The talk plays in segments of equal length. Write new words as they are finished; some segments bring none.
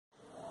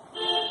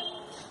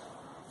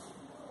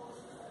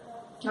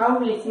Now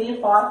we see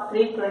part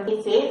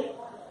 326.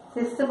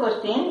 Sixth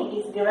question. It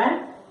is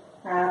given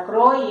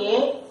crow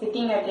A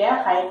sitting at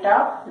a height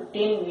of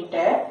 15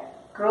 meter,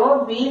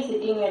 crow B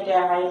sitting at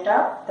a height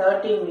of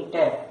 30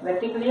 meter,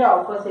 vertically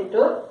opposite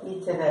to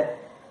each other.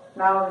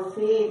 Now we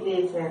see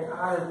this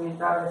all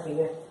the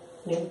figures.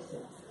 Yes.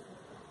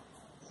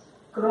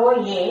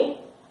 Crow A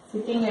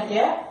sitting at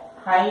a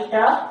height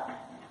of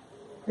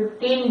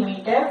 15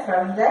 meter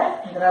from the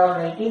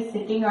ground. It is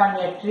sitting on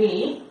a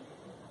tree.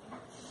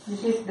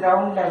 This is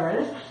ground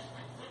level.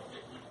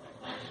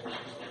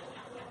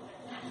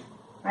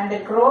 And the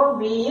crow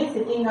B is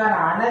sitting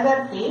on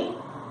another tree.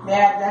 They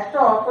are just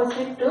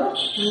opposite to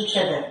each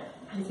other.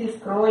 This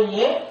is crow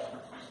A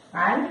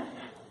and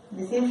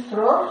this is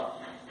crow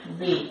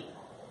B.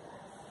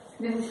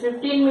 This is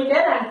 15 meter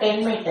and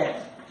 10 meter.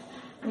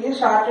 This is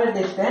shorter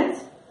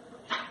distance.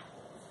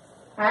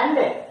 And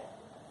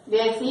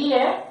they see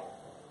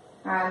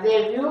they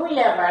view a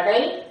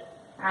vadai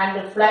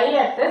and fly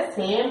at the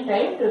same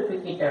time to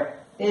pick it up.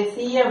 They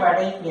see a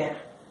vadai here.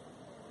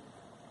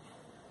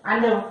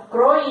 And the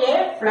crow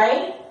A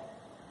fly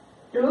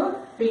to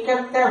pick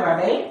up the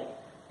vadai,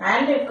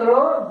 and the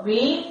crow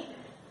B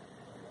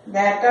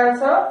that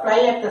also fly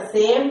at the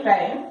same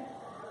time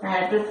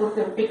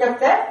to pick up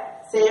the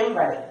same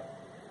vadai.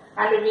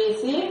 And we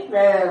see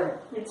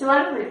which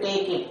one will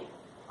take it,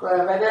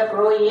 whether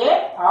crow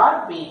A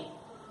or B.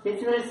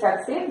 Which will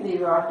succeed, we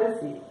want to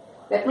see.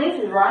 That means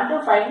we want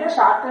to find the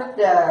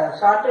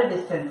shorter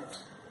distance.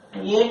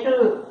 A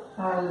to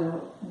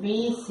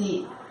B,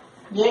 C.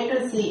 A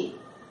to C.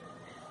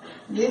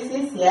 This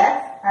is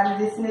X and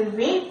this will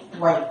be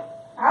Y.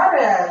 Or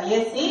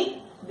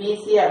AC,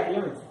 BC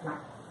appears.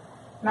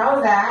 Now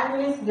the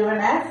angle is given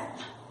as,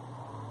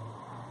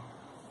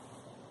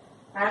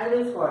 angle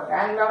is what?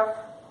 Angle of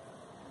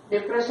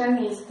depression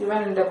is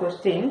given in the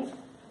question.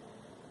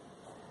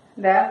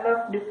 The angle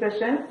of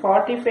depression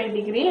 45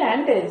 degree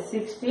and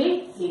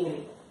 60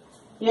 degree.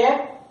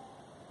 Here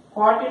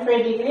 45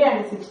 degree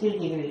and 60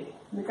 degree.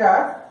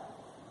 Because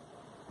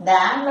the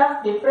angle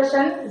of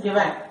depression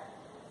given.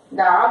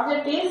 The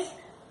object is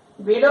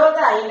below the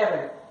eye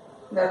level.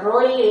 The row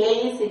A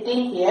is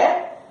sitting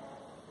here.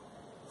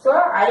 So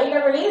eye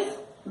level is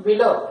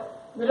below.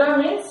 Below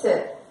means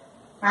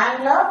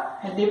angle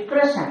of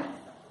depression.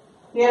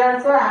 Here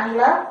also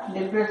angle of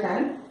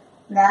depression.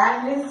 The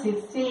angle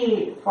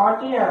is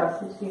 40 or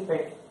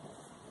 65.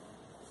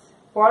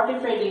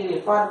 45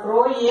 degree. For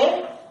crow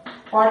A,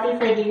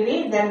 45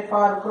 degree. Then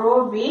for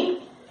crow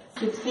B,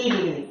 60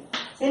 degree.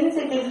 Since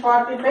it is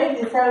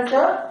 45, this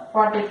also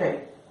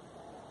 45.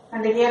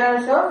 And here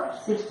also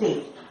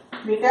 60.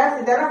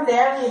 Because there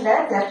is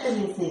just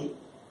BC.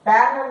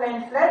 Parallel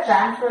lines are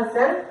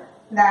transversal.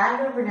 The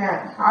angle between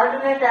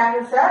alternate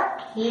angles are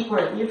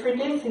equal. If it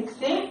is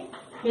 60,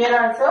 here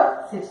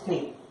also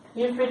 60.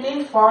 If it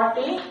is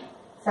 40,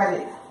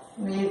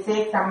 we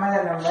take some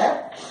other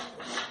number.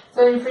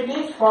 So if it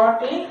is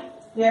 40,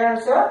 here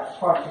also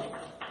 40.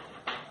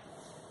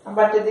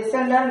 But this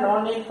and that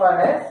no need for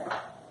us.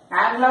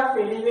 Angle of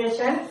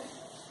elevation.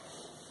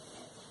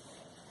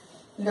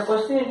 In the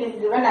question it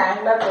is given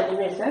angle of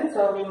elevation.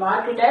 So we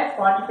mark it as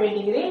 45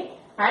 degree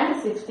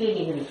and 60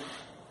 degree.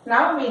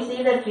 Now we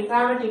see the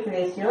trigonometric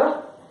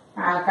ratio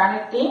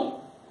connecting.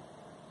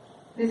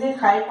 This is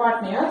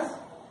hypotenuse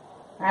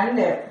and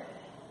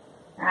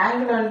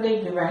angle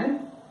only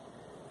given.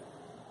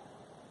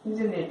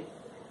 Isn't it?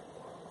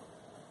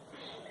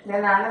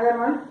 Then another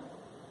one.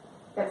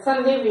 X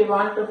only we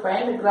want to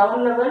find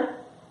ground level.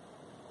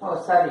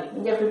 Oh sorry,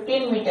 in the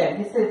 15 meter.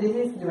 This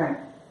is given.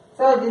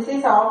 So this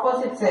is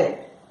opposite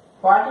side.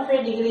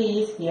 45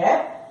 degree is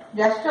here.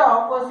 Just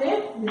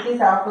opposite. This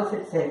is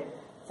opposite side.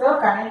 So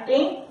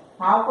connecting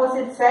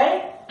opposite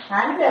side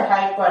and the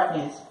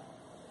hypotenuse.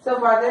 So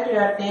for that you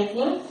are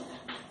taking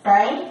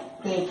sin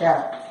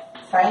theta.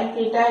 Sin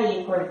theta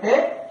equal to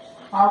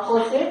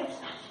opposite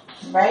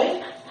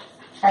by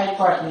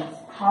hypotenuse.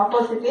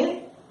 Opposite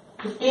is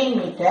 15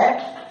 meter.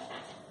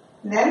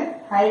 Then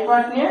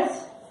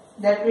hypotenuse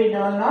that we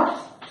don't know.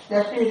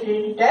 Just we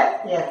treat it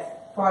as X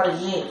for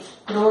A.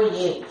 Crow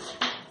A.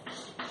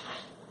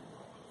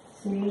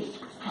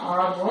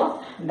 C-R-O-W.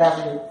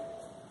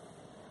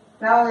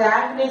 Now the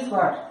angle is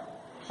what?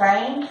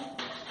 Sin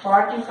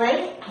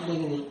 45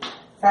 degree.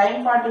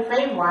 Sin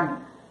 45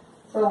 1.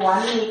 So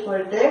 1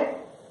 equal to,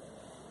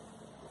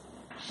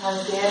 and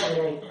there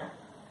write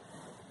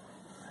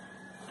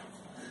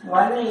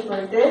 1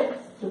 equal to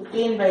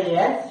 15 by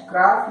X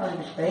cross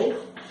multiply.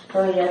 So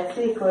X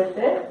equal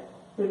to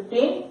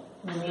 15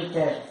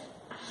 meter.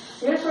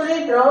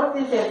 Usually throughout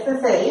this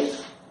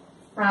exercise,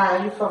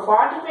 if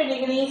 45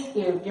 degrees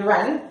is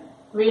given,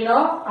 we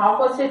know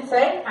opposite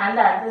side and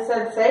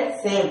adversarial side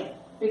same.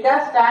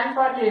 Because tan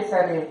 40 is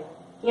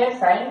here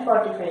sin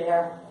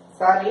 45,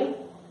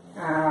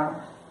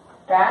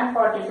 tan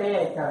 45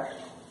 I thought.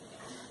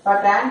 For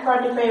tan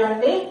 45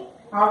 only,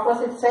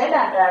 opposite side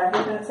and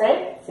adjacent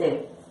side same.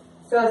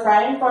 So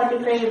sin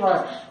 45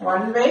 was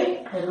 1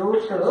 by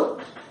root 2.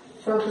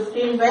 So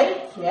 15 by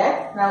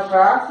X. Now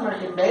cross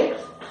multiply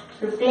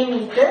 15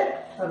 into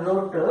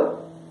root 2.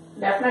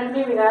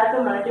 definitely we have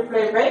to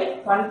multiply by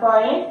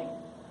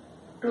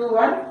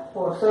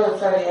 1.214. So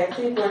sorry, x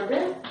equal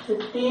to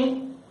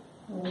 15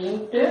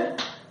 into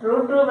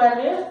root 2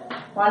 value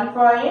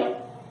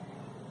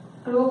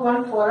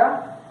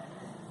 1.214.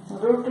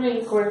 Root 2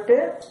 equal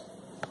to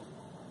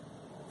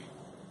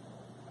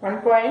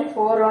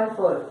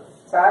 1.414.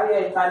 Sorry,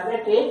 I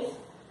forgot it.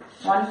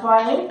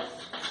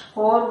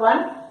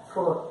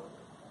 1.414.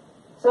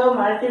 So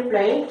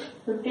multiply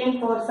 15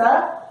 fours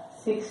are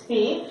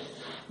 60.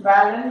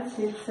 Balance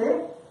 6.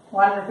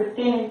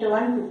 15 into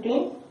 1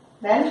 15.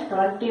 Then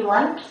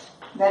 21.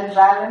 Then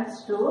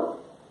balance 2.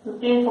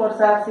 15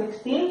 fours are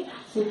 60.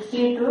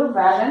 62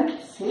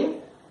 balance 6.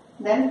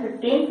 Then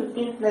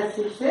 15 plus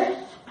 6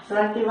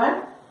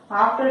 21.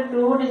 After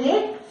 2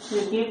 digits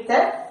you keep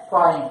the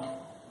point.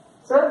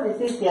 So this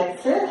is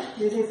x.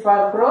 This is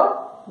for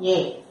crow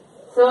A.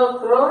 So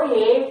crow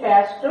A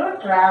has to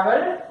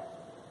travel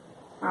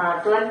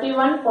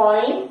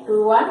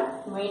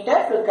 21.21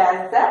 meter to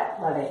catch the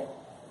bird.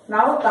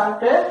 Now come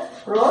to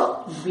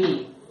row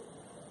B.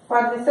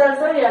 For this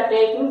also you are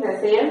taking the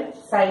same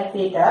sin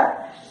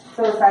theta.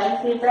 So sin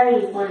theta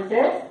equal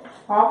to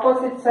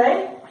opposite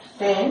side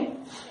 10,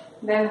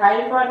 then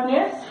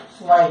hypotenuse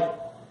y,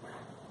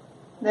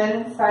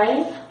 then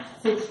sin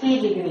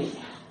 60 degree.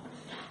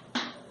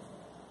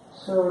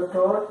 So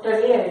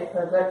totally I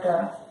forgot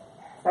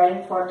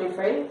sin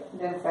 45,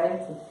 then sin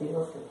 60.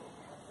 Okay.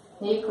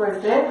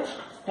 Equal to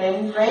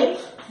 10 by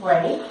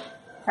y,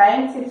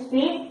 sin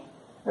 60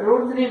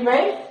 root 3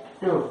 by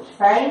 2,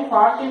 sin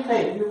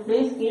 45, you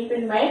please keep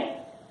in mind,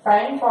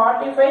 sin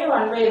 45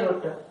 1 by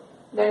root 2,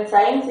 then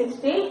sin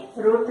 60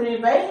 root 3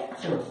 by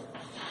 2,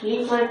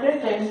 equal to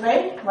 10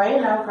 by y.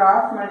 Now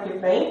cross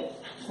multiply,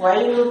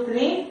 y root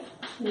 3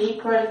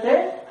 equal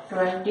to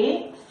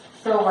 20,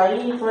 so y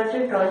equal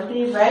to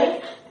 20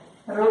 by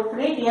root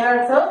 3,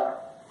 here also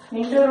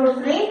into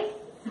root 3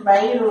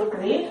 by root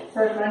 3,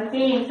 so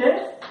 20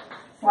 into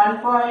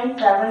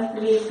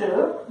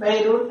 1.732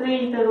 by root 3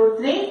 into root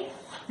 3,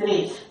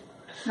 3.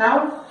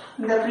 Now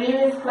in the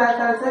previous class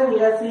also we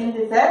have seen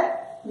this as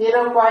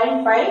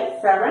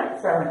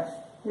 0.577.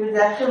 You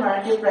just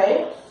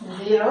multiply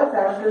 0,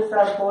 7 2s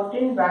are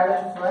 14,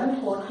 balance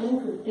 1,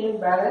 14, 15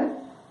 balance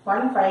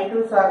 1, 5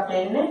 2s are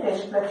 10,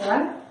 10 plus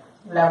 1,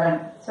 11.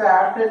 So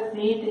after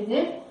 3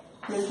 digits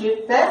you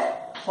keep the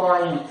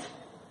point.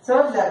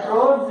 So the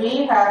row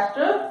B has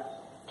to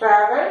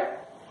travel,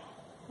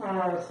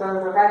 so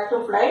has to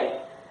fly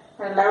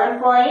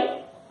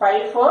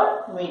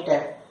 11.54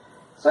 meter.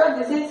 So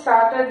this is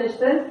shorter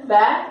distance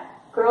than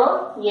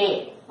crow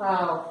A.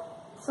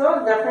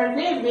 So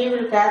definitely we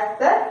will catch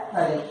the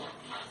bird.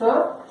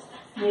 So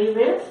we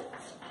will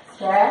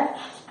catch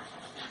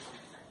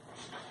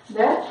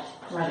the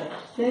bird.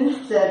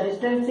 Since the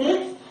distance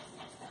is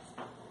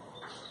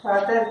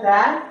shorter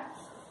than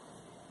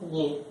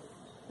A.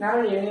 Now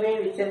anyway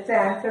we check the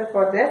answer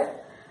for this.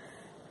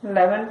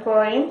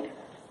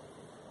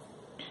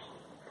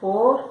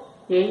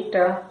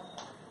 11.48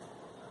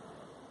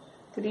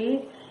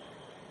 3.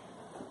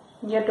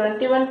 Here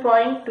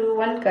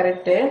 21.21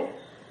 correct. Here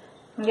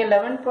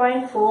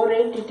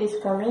 11.48 it is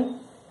coming.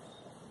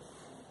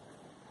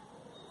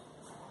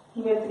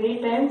 Here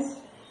 3 times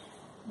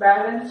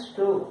balance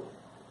 2.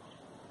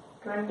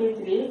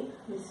 23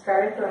 is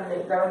correct only.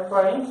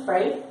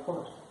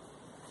 11.54.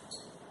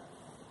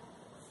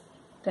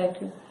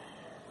 Thank you.